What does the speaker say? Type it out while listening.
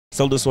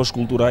Saudações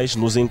culturais,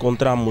 nos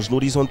encontramos no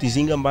Horizonte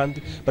Njinga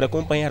Mbande para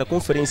acompanhar a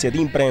Conferência de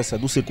Imprensa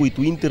do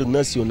Circuito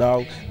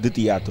Internacional de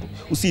Teatro.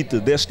 O CIT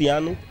deste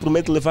ano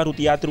promete levar o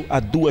teatro a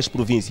duas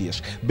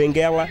províncias,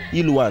 Benguela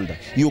e Luanda,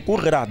 e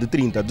ocorrerá de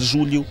 30 de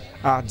julho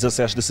a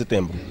 16 de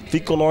setembro.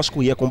 Fique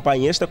conosco e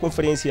acompanhe esta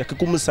conferência que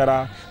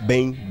começará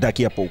bem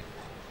daqui a pouco.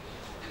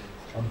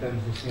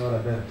 Temos o Sr.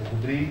 Alberto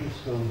Rodrigues,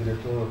 que é o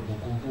diretor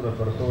do Cultura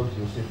para Todos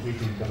do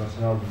Circuito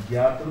Internacional de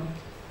Teatro.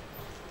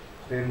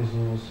 Temos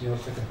o Sr.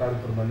 Secretário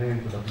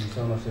Permanente da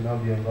Comissão Nacional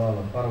de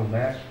Angola para o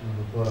Nesta, o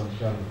Dr.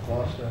 Alexandre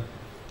Costa.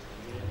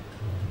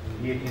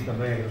 E aqui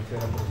também agradecer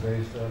a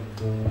presença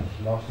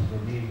dos nossos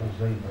amigos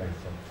da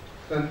imprensa.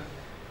 Portanto,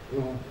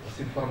 eu,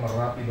 assim de forma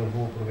rápida,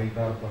 vou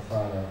aproveitar e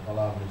passar a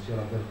palavra ao Sr.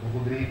 Alberto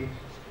Rodrigues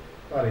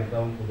para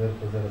então poder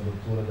fazer a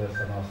abertura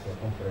dessa nossa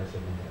conferência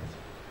de imprensa.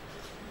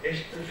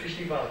 Este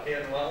festival é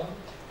anual,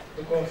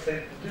 decorre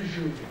sempre de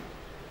julho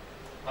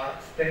a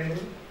setembro,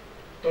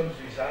 todos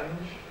os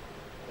anos.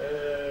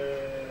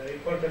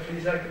 Importa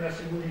frisar que na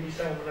segunda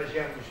edição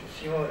homenageamos o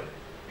Sr.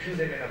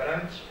 José Mena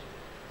Brantes,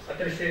 a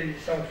terceira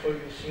edição foi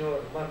o Sr.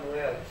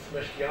 Manuel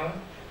Sebastião,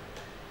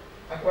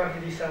 a quarta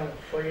edição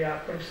foi a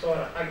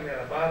professora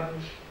Agnela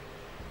Barros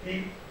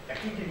e a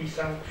quinta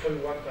edição, que foi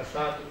o ano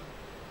passado,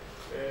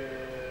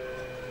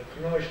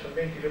 que nós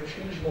também tivemos que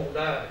nos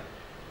moldar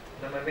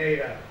na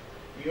maneira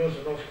e hoje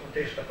o novo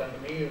contexto da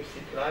pandemia, o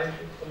CIT Live,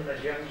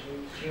 homenageamos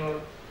o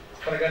Sr.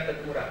 Fragata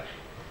de Moraes.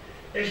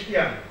 Este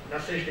ano, na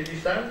sexta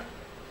edição,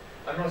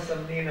 a nossa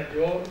menina de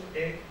ouro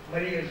é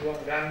Maria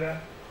João Ganga,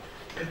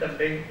 que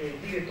também é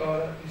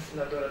diretora,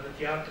 encenadora de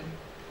teatro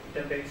e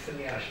também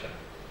cineasta.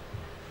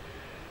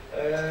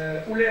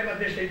 O lema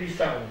desta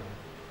edição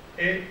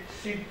é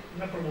CIT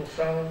na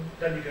promoção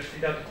da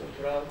diversidade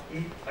cultural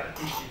e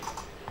artística.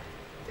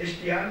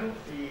 Este ano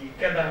e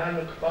cada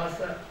ano que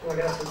passa, com a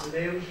graça de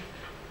Deus,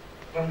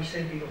 vamos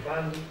sempre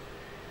inovando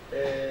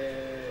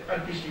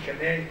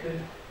artisticamente,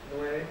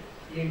 não é?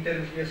 E em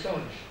termos de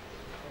ações.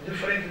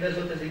 Diferente das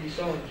outras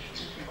edições,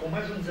 e com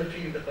mais um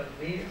desafio da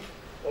pandemia,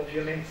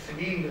 obviamente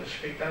seguindo,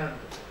 respeitando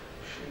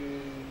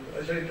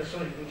as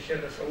orientações do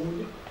Ministério da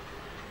Saúde,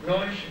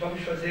 nós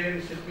vamos fazer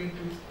o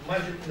circuito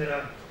mais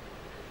itinerante.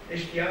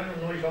 Este ano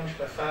nós vamos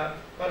passar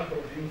para a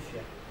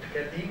província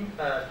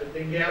de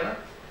Benguela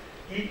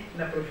e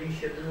na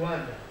província de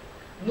Luanda.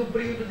 No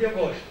período de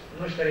agosto,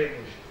 nós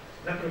estaremos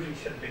na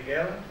província de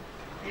Benguela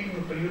e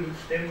no período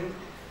de setembro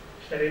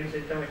estaremos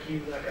então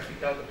aqui na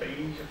capital do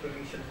país, a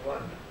província de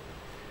Luanda.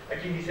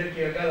 Aqui dizer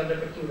que a gala de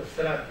abertura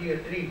será dia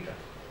 30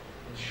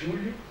 de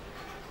julho,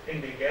 em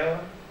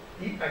Benguela,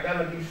 e a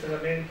gala de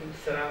encerramento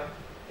será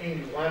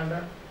em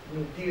Luanda,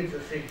 no dia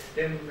 16 de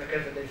setembro, na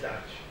Casa das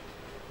Artes.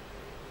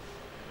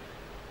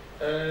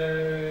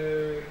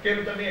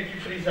 Quero também aqui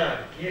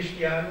frisar que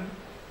este ano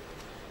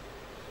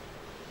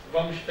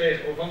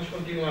vamos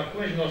continuar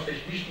com as nossas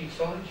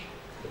distinções,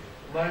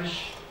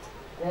 mas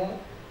com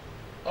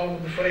algo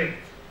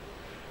diferente.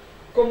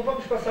 Como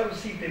vamos passar o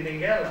CIT em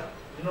Benguela,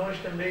 nós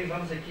também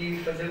vamos aqui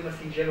fazer uma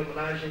singela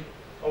homenagem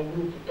ao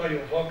grupo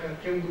Tório Voca,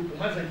 que é o grupo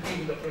mais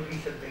antigo da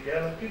província de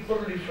Benguela, que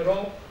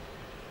proliferou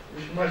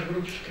os demais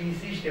grupos que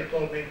existem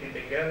atualmente em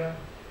Benguela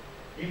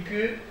e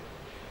que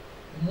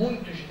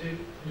muitos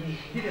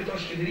dos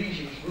diretores que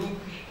dirigem os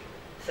grupos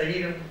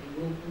saíram do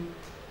grupo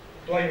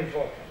Tório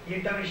Voca. E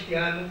então este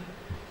ano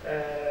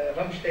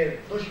vamos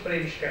ter 2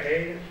 prémios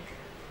carreiras,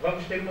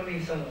 vamos ter uma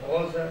menção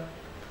honrosa,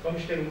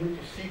 vamos ter o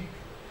grupo CIT,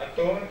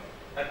 ator,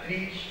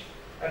 atriz,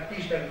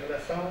 artista de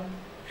revelação,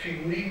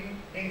 figurino,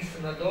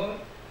 encenador,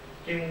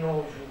 que é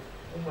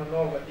uma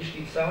nova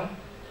distinção,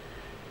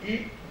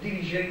 e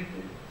dirigente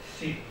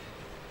CIT.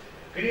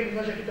 Queríamos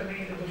nós aqui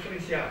também ainda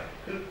diferenciar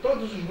que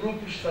todos os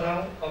grupos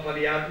serão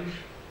avaliados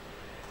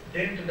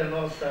dentro da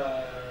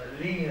nossa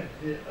linha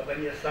de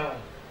avaliação,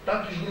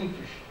 tanto os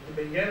grupos de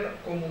Benguela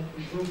como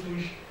os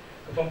grupos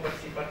que vão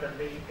participar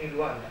também em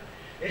Luanda.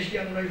 Este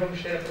ano nós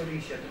vamos ter a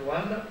província de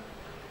Luanda,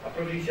 a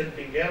província de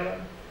Benguela,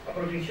 a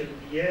província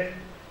do Bié,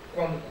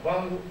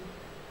 Cubango,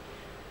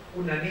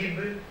 o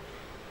Nanibe,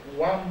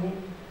 o Ambo,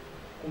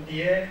 o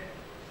Bié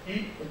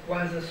e o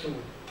Kwanza Sul.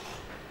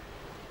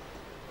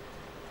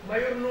 O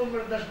maior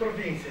número das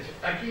províncias,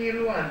 aqui em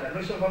Luanda,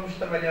 nós só vamos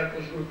trabalhar com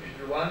os grupos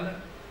de Luanda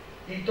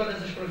e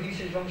todas as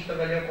províncias vamos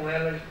trabalhar com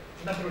elas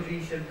na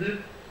província de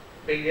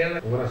Benguela.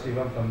 Agora sim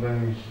vamos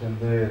também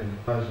estender a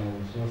mensagem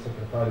ao Sr.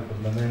 Secretário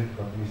Permanente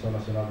da Comissão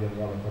Nacional de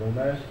Angola para o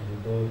Nesta,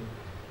 o Dr.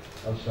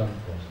 Alexandre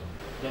Costa.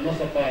 Da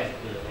nossa parte,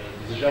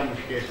 desejamos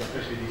que esta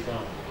sexta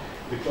edição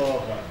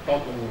decorra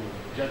tal como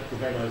já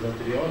decorreram as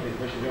anteriores e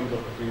depois tivemos a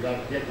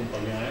oportunidade de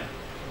acompanhar.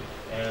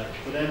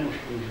 Esperamos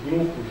que os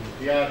grupos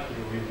de teatro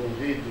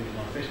envolvidos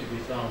na sexta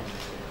edição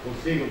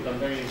consigam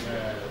também,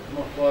 de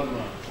uma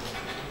forma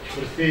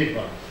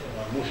expressiva,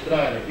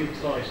 mostrar aquilo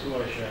que são as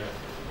suas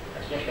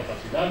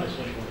capacidades, as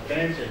suas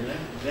competências, né?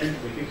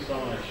 Dentro daquilo que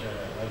são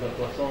as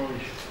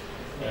atuações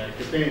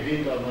que têm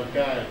vindo a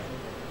marcar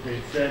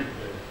desde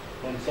sempre,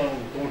 quando são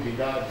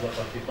convidados a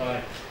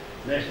participar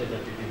nestas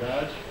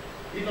atividades.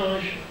 E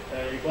nós,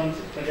 enquanto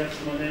Secretariado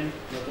Permanente,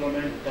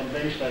 naturalmente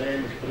também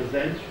estaremos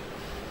presentes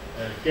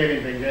quer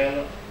em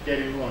Benguela, quer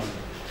em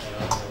Luanda.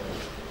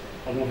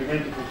 Ao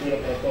Movimento de Cultura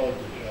para Todos,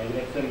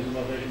 agradecemos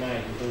uma vez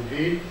mais o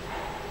convite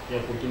e a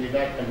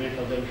oportunidade também de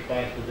fazermos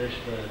parte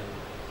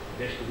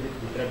deste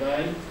grupo de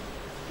trabalho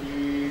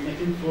e,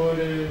 naquilo que for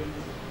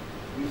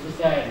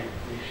necessário,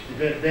 e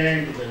estiver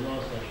dentro das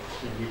nossas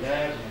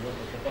possibilidades, das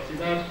nossas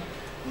capacidades,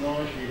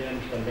 nós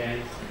iremos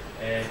também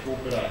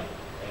cooperar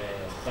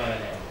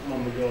para uma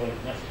melhor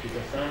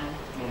massificação,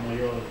 uma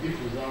maior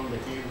difusão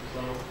daquilo que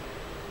são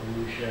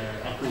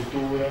a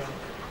cultura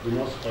do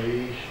nosso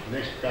país,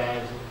 neste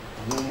caso,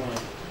 numa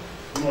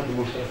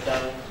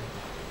demonstração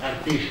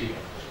artística.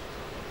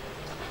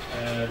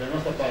 Da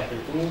nossa parte é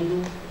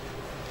tudo.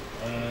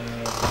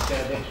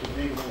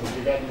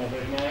 Obrigado uma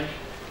vez mais. E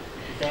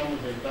ficamos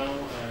então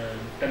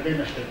também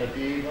na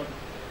expectativa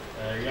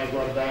e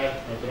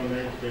aguardar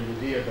naturalmente pelo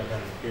dia da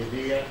arranque, que é o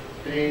dia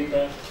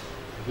 30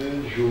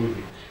 de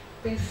julho.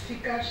 Penso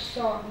ficar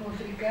só no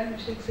africano,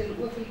 mas tem que ser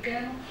o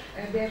africano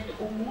aberto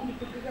ao mundo,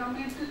 porque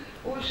realmente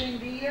hoje em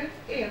dia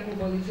é a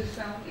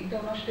globalização,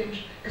 então nós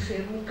temos que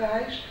ser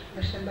locais,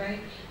 mas também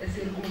a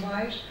ser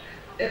globais.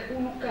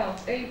 O local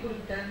é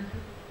importante,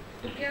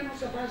 porque é a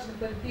nossa base de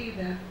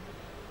partida.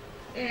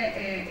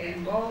 É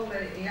Angola,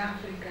 é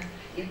África,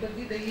 e a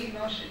partir daí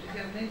nós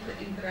realmente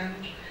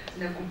entramos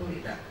na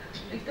globalidade.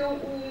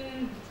 Então,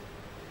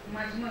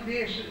 mais uma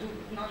vez,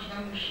 nós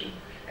vamos,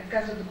 a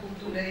Casa de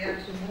Cultura e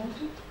Artes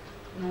Ubuntu,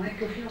 não é?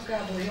 Que ao fim e ao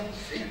cabo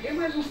é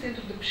mais um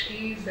centro de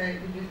pesquisa,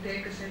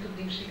 biblioteca, centro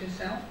de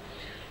investigação.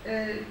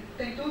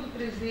 Tem todo o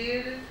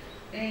prazer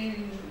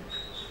em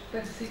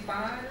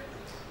participar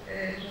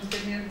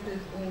juntamente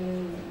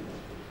com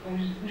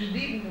os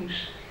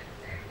dignos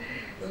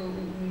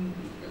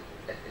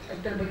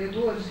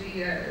trabalhadores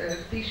e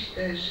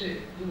artistas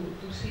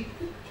do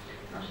CIT.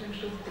 Nós temos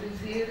todo o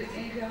prazer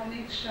em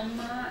realmente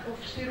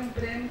oferecer um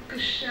prémio que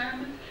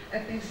chame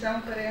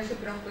atenção para essa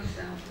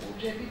preocupação. O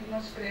objetivo do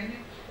nosso prémio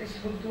é,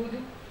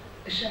 sobretudo,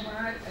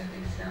 chamar a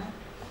atenção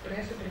para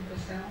essa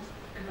preocupação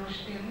que nós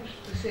temos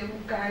de ser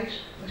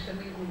locais, mas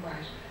também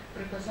globais. A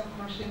preocupação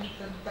que nós temos,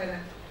 portanto, para,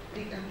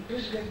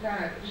 digamos,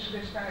 resgatar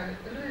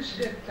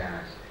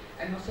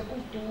a nossa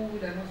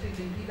cultura, a nossa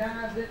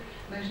identidade,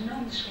 mas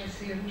não nos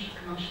esquecermos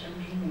que nós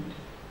estamos no mundo.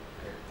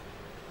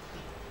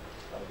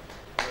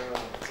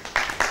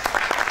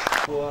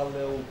 Qual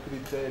é o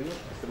critério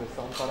de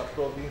seleção para a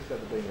província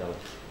de Benguela?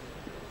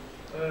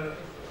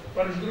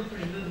 Para os grupos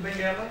de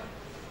Benguela?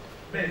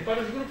 Bem,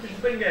 para os grupos de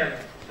Benguela,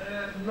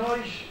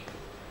 nós,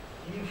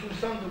 em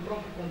função do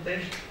próprio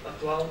contexto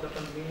atual da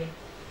pandemia,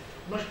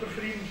 nós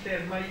preferimos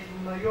ter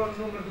maior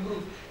número de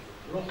grupos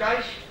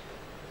locais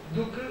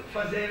do que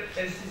fazer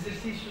esse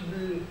exercício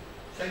de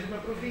sair de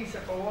uma província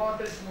para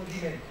outra, esse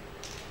movimento.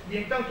 E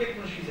então o que é que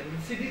nós fizemos?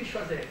 Decidimos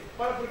fazer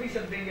para a província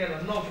de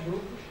Benguela 9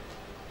 grupos,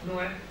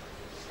 não é?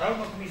 Há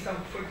uma comissão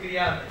que foi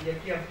criada, e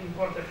aqui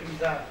importa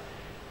frisar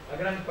a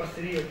grande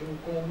parceria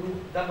com o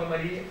grupo Damba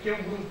Maria, que é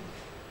um grupo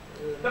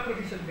da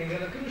província de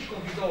Benguela, que nos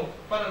convidou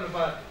para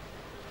levar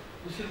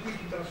o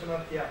Circuito Internacional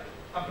de Teatro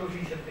à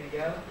província de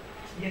Benguela,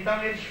 e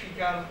então eles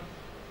ficaram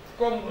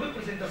como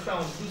representação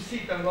do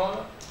CIT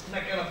Angola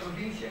naquela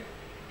província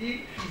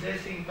e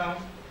fizessem então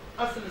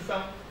a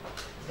seleção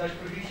das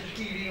províncias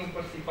que iriam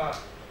participar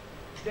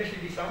desta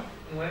edição,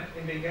 não é?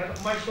 Em Benguela,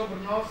 mas sobre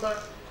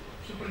nossa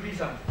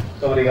supervisão.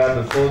 Muito obrigado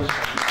a todos. E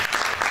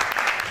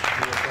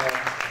até a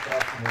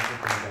próxima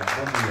oportunidade.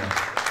 Bom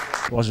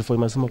dia. Hoje foi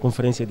mais uma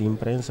conferência de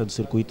imprensa do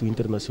Circuito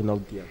Internacional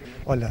de Teatro.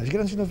 Olha, as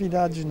grandes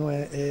novidades, não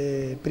é?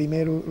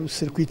 Primeiro, o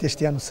circuito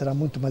este ano será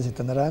muito mais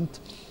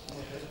itinerante,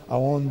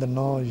 onde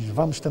nós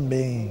vamos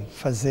também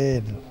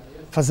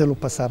fazê-lo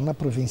passar na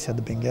província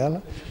de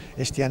Benguela,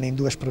 este ano em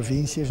 2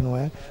 províncias, não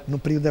é? No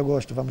período de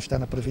agosto vamos estar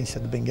na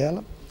província de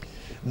Benguela,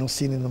 no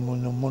Cine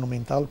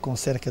Monumental, com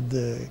cerca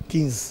de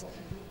 15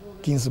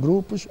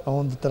 grupos,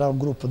 onde terá o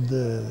grupo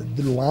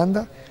de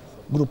Luanda,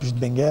 grupos de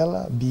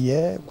Benguela,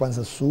 Bié,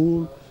 Kwanza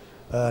Sul,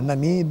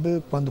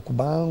 Namibe,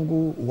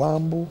 Cubango,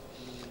 Uambo,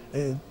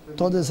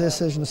 todas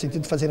essas no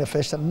sentido de fazer a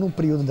festa no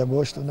período de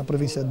agosto na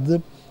província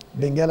de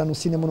Benguela, no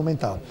Cine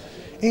Monumental.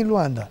 Em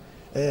Luanda,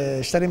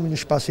 estaremos no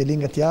espaço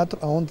Elinga Teatro,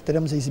 onde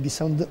teremos a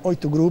exibição de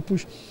 8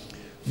 grupos,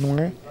 não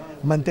é?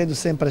 Mantendo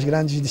sempre as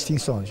grandes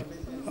distinções.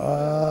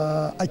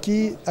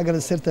 Aqui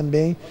agradecer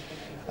também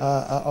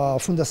à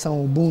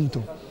Fundação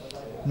Ubuntu,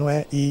 não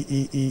é?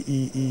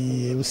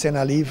 E o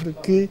Cena Livre,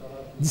 que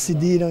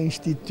decidiram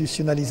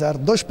institucionalizar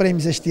 2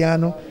 prémios este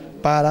ano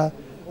para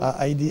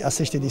a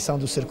 6ª edição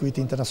do Circuito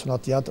Internacional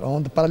de Teatro,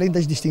 onde, para além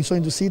das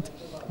distinções do CIT,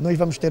 nós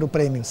vamos ter o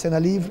prémio Cena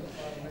Livre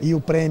e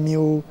o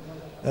prémio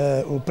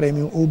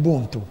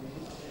Ubuntu.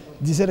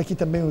 Dizer aqui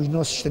também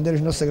estender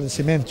os nossos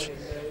agradecimentos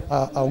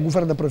ao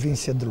Governo da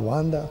província de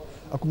Luanda,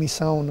 à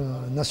Comissão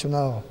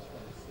Nacional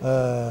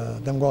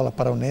de Angola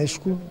para a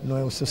Unesco, não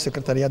é? O seu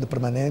secretariado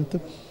permanente,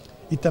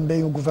 e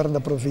também o Governo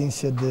da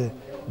província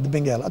de de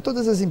Benguela, a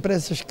todas as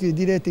empresas que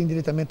direta e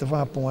indiretamente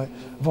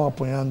vão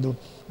apoiando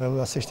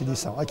a sexta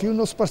edição. Aqui o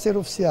nosso parceiro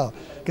oficial,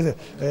 quer dizer,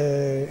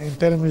 em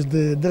termos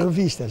de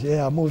revistas, é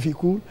a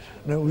Movicur,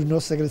 né, os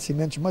nossos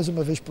agradecimentos mais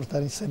uma vez por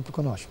estarem sempre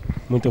connosco.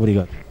 Muito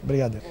obrigado.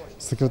 Obrigado.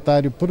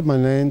 Secretário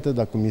permanente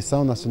da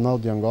Comissão Nacional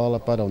de Angola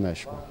para a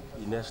Unesco.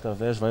 E nesta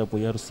vez vai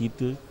apoiar o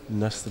CIT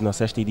na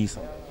sexta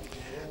edição.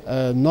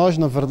 Nós,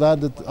 na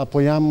verdade,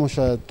 apoiamos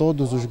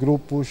todos os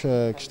grupos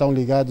que estão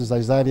ligados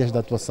às áreas de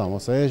atuação, ou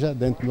seja,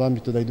 dentro do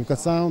âmbito da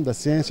educação, da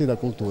ciência e da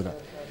cultura.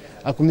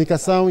 A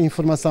comunicação e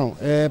informação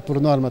é,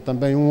 por norma,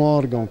 também um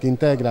órgão que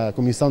integra a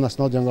Comissão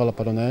Nacional de Angola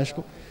para a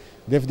Unesco.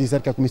 Devo dizer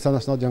que a Comissão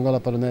Nacional de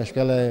Angola para a Unesco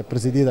ela é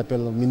presidida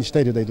pelo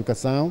Ministério da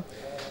Educação,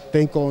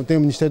 tem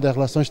o Ministério das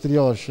Relações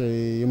Exteriores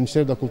e o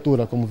Ministério da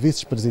Cultura como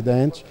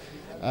vice-presidentes,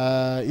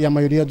 e a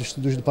maioria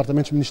dos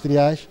departamentos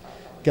ministeriais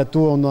que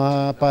atuam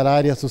para a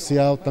área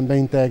social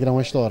também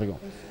integram este órgão.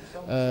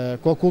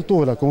 Com a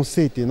cultura, com o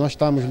CIT, nós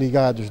estamos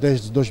ligados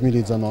desde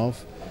 2019.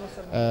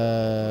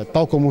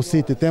 Tal como o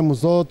CIT,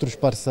 temos outros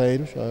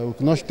parceiros. O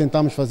que nós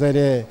tentamos fazer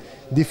é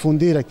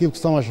difundir aquilo que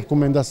são as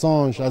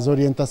recomendações, as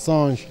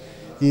orientações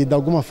e de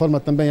alguma forma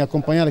também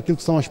acompanhar aquilo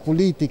que são as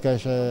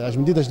políticas, as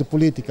medidas de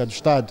política do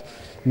Estado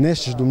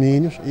nestes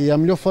domínios, e a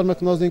melhor forma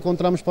que nós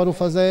encontramos para o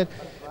fazer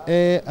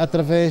é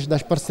através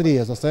das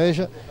parcerias, ou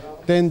seja,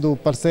 tendo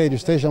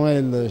parceiros, sejam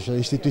eles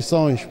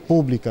instituições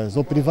públicas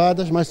ou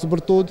privadas, mas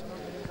sobretudo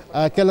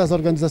aquelas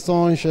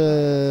organizações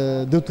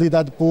de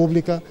utilidade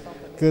pública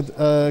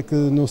que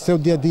no seu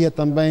dia a dia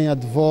também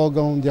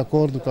advogam de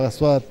acordo com a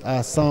sua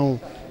ação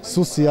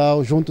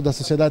social junto da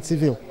sociedade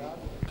civil.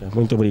 Okay,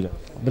 muito obrigado.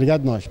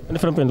 Obrigado nós.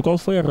 Qual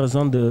foi a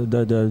razão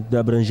da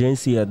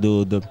abrangência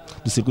do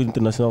Circuito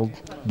Internacional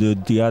de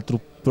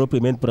Teatro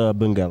propriamente para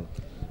Benguela?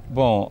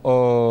 Bom,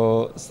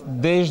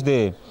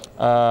 desde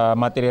a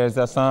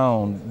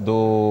materialização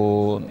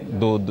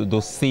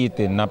do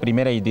CIT na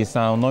primeira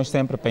edição, nós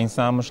sempre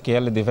pensamos que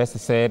ele devesse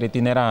ser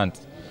itinerante,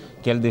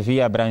 que ele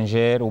devia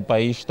abranger o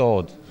país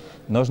todo.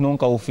 Nós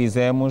nunca o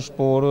fizemos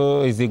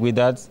por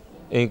exiguidade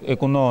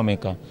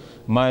econômica,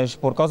 mas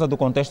por causa do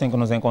contexto em que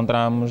nos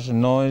encontramos,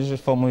 nós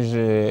fomos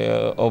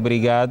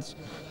obrigados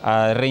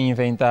a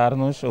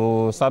reinventar-nos.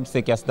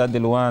 Sabe-se que a cidade de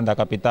Luanda, a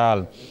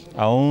capital,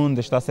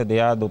 onde está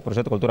sediado o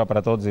Projeto Cultura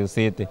para Todos e o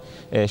CIT,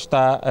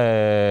 está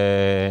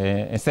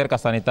em cerca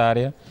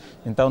sanitária,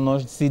 então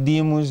nós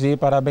decidimos ir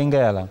para a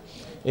Benguela.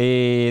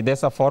 E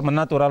dessa forma,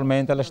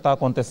 naturalmente, ela está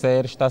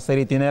a ser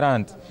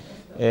itinerante.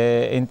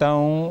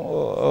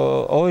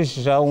 Então,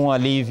 hoje já há um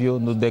alívio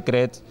no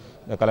decreto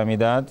da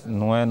calamidade,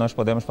 não é? Nós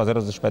podemos fazer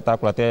os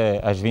espetáculos até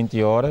às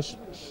 20 horas,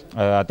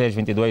 até às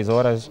 22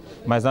 horas,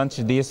 mas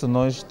antes disso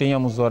nós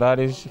tínhamos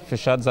horários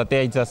fechados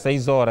até às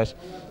 16 horas,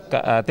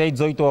 até às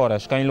 18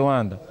 horas, cá em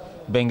Luanda.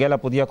 Benguela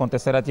podia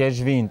acontecer até às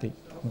 20.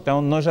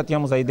 Então nós já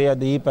tínhamos a ideia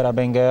de ir para a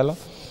Benguela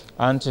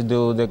antes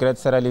do decreto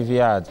ser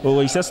aliviado.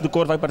 O Excesso de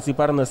Cor vai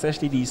participar na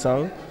sexta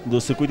edição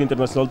do Circuito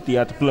Internacional de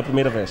Teatro pela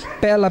primeira vez?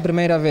 Pela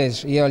primeira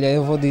vez. E olha,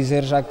 eu vou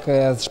dizer já que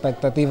as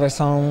expectativas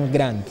são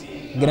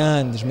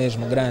grandes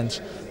mesmo,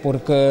 grandes,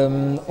 porque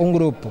um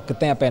grupo que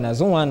tem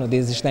apenas um ano de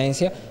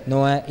existência,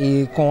 não é?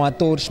 E com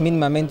atores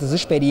minimamente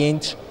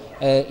experientes,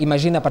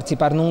 imagina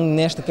participar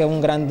neste que é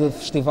um grande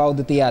festival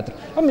de teatro,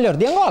 ou melhor,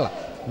 de Angola,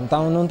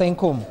 então não tem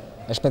como.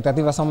 As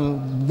expectativas são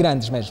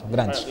grandes mesmo,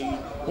 grandes.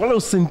 Qual é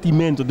o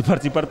sentimento de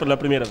participar pela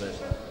primeira vez?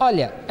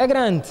 Olha, é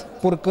grande,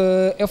 porque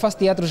eu faço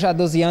teatro já há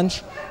 12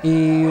 anos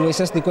e o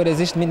Excesso de Cor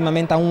existe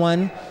minimamente há um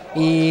ano,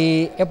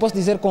 e eu posso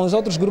dizer que com os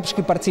outros grupos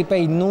que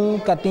participei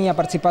nunca tinha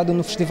participado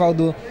no festival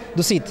do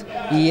CIT.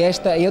 E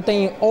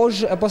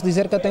hoje eu posso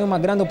dizer que eu tenho uma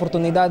grande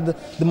oportunidade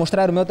de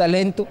mostrar o meu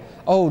talento,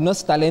 ou o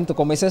nosso talento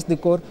como Excesso de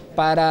Cor,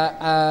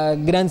 para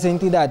grandes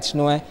entidades,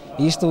 não é?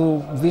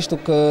 Isto visto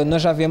que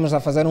nós já viemos a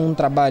fazer um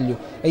trabalho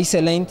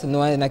excelente,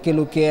 não é?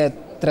 Naquilo que é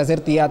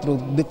trazer teatro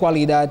de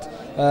qualidade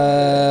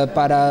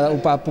para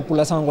a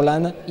população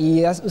angolana,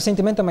 e o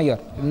sentimento é maior.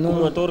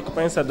 Um ator que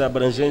pensa da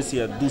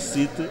abrangência do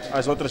CIT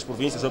às outras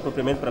províncias, ou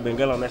propriamente para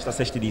Benguela nesta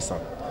sexta edição?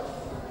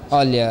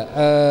 Olha,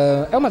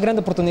 é uma grande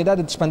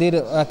oportunidade de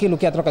expandir aquilo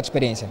que é a troca de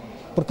experiência,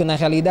 porque na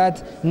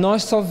realidade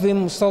nós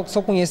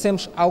só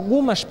conhecemos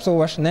algumas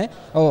pessoas, né?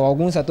 Ou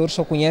alguns atores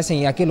só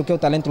conhecem aquilo que é o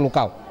talento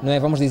local, não é?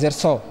 Vamos dizer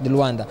só de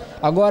Luanda.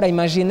 Agora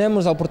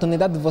imaginemos a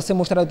oportunidade de você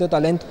mostrar o teu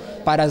talento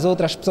para as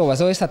outras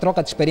pessoas, ou essa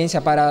troca de experiência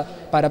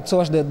para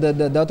pessoas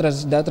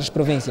de outras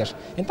províncias.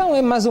 Então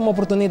é mais uma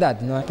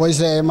oportunidade, não é?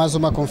 Pois é mais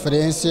uma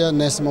conferência.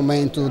 Nesse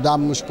momento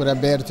damos por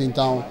aberto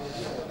então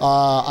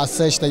a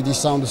sexta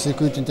edição do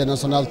Circuito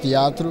Internacional de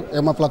Teatro. É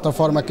uma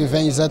plataforma que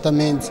vem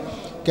exatamente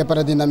que é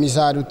para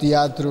dinamizar o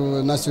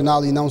teatro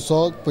nacional e não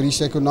só, por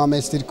isso é que o nome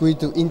é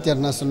Circuito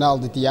Internacional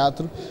de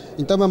Teatro.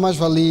 Então é uma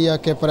mais-valia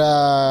que é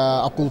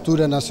para a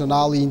cultura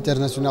nacional e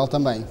internacional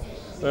também.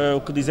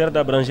 O que dizer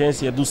da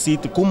abrangência do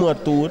CIT como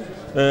ator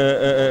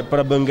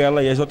para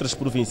Benguela e as outras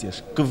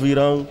províncias que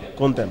virão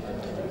com o tempo?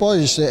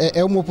 Pois,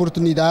 é uma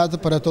oportunidade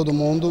para todo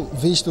mundo,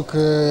 visto que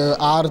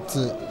a arte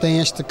tem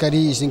este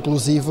cariz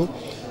inclusivo.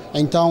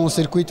 Então o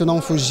circuito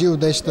não fugiu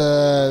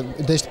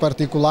deste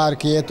particular,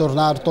 que é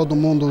tornar todo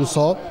mundo um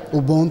só,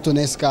 Ubuntu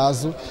nesse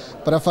caso,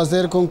 para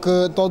fazer com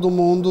que todo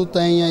mundo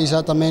tenha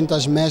exatamente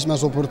as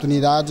mesmas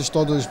oportunidades,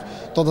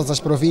 todas as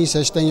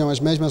províncias tenham as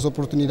mesmas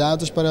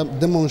oportunidades para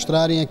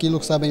demonstrarem aquilo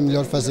que sabem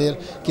melhor fazer,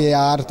 que é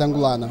a arte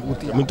angolana.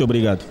 Muito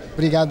obrigado.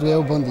 Obrigado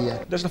eu, bom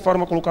dia. Desta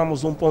forma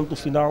colocamos um ponto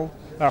final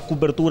à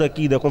cobertura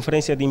aqui da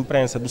Conferência de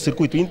Imprensa do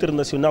Circuito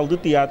Internacional de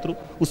Teatro,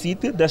 o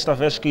CIT, desta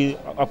vez que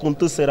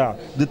acontecerá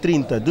de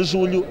 30 de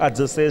julho a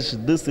 16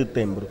 de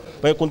setembro.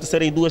 Vai acontecer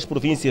em duas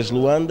províncias,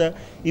 Luanda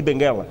e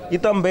Benguela. E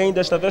também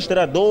desta vez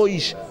terá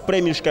 2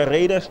 prémios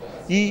carreiras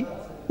e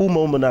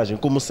uma homenagem,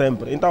 como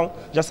sempre. Então,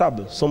 já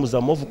sabe, somos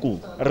a Move Cool,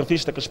 a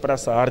revista que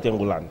expressa a arte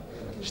angolana.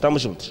 Estamos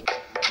juntos.